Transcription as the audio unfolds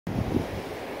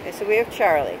so we have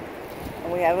Charlie,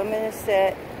 and we have him in a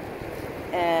sit,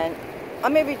 and I'll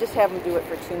maybe just have him do it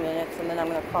for 2 minutes, and then I'm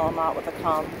going to call him out with a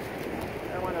calm.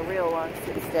 I want a real long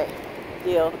sit-stay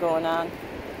deal going on,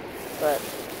 but,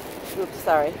 oops,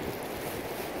 sorry.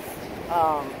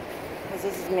 Because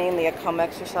this is mainly a calm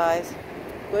exercise.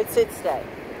 Good sit-stay.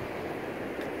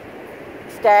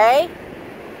 Stay.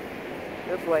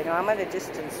 Good boy. Now I'm at a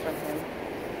distance from him.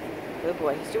 Good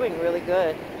boy. He's doing really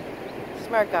good.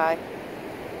 Smart guy.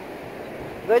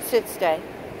 Good sit-stay.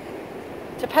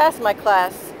 To pass my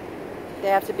class, they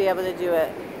have to be able to do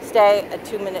it. Stay, a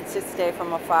 2-minute sit-stay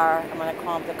from afar. I'm going to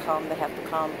call them to come. They have to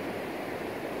come.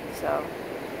 So,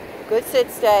 good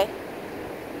sit-stay.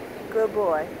 Good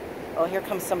boy. Oh, here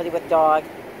comes somebody with dog.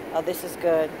 Oh, this is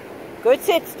good. Good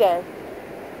sit-stay.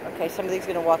 Okay, somebody's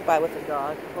going to walk by with a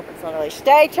dog. Hope it's not really.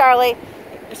 Stay, Charlie.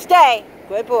 Stay.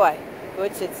 Good boy.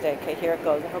 Good sit-stay. Okay, here it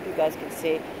goes. I hope you guys can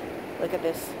see. Look at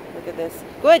this. Look at this.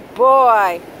 Good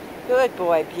boy. Good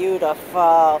boy.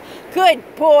 Beautiful.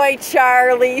 Good boy,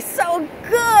 Charlie. So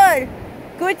good.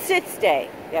 Good sit-stay.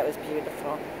 That was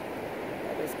beautiful.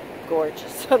 That was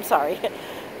gorgeous. I'm sorry.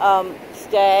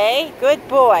 Stay. Good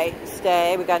boy.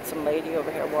 Stay. We got some lady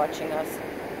over here watching us.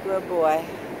 Good boy.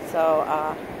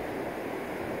 So,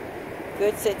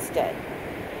 good sit-stay.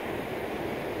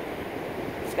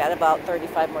 He's got about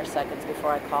 35 more seconds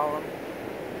before I call him.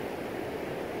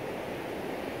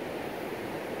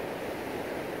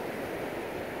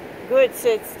 Good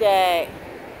sit-stay.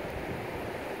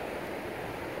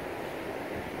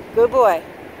 Good boy.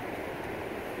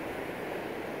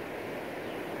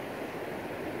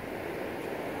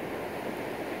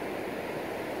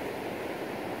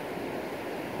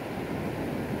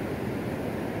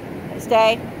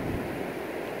 Stay.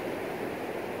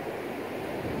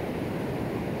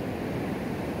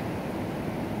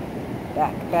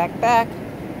 Back, back, back.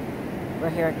 Well,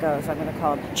 here it goes. I'm going to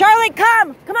call him. Charlie,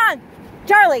 come! Come on!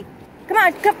 Charlie! Come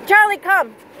on! Come, Charlie,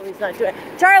 come! Oh, he's not doing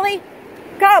it. Charlie!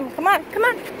 Come! Come on! Come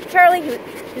on! Charlie!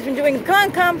 He's been doing it. Come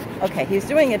on, come! Okay, he was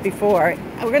doing it before.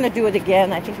 We're going to do it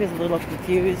again. I think he was a little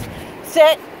confused.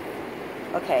 Sit!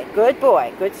 Okay, good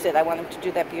boy. Good sit. I want him to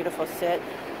do that beautiful sit.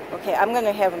 Okay, I'm going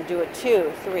to have him do it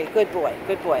 2, 3. Good boy,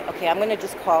 good boy. Okay, I'm going to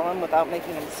just call him without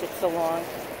making him sit so long.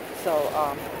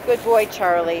 So, good boy,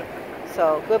 Charlie.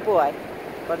 So, good boy.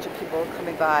 A bunch of people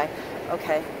coming by.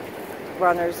 Okay,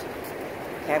 runners.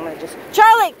 Okay, I'm going to just...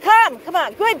 Charlie, come! Come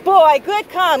on. Good boy. Good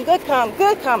come. Good come.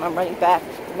 Good come. I'm running back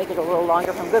to make it a little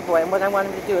longer from good boy. And what I want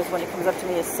him to do is when he comes up to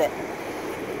me is sit.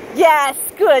 Yes!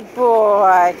 Good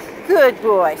boy. Good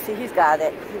boy. See, he's got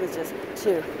it. He was just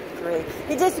 2, 3.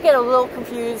 He just get a little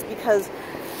confused because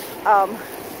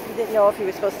he didn't know if he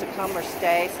was supposed to come or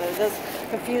stay. So it just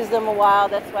confused them a while.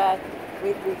 That's why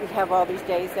we have all these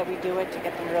days that we do it to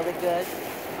get them really good.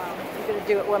 I'm going to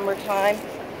do it one more time.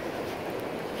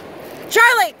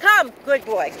 Charlie, come! Good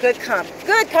boy. Good come.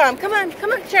 Good come. Come on.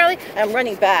 Come on, Charlie. I'm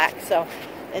running back. So,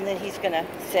 and then he's going to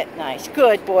sit nice.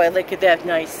 Good boy. Look at that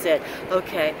nice sit.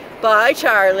 Okay. Bye,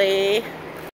 Charlie.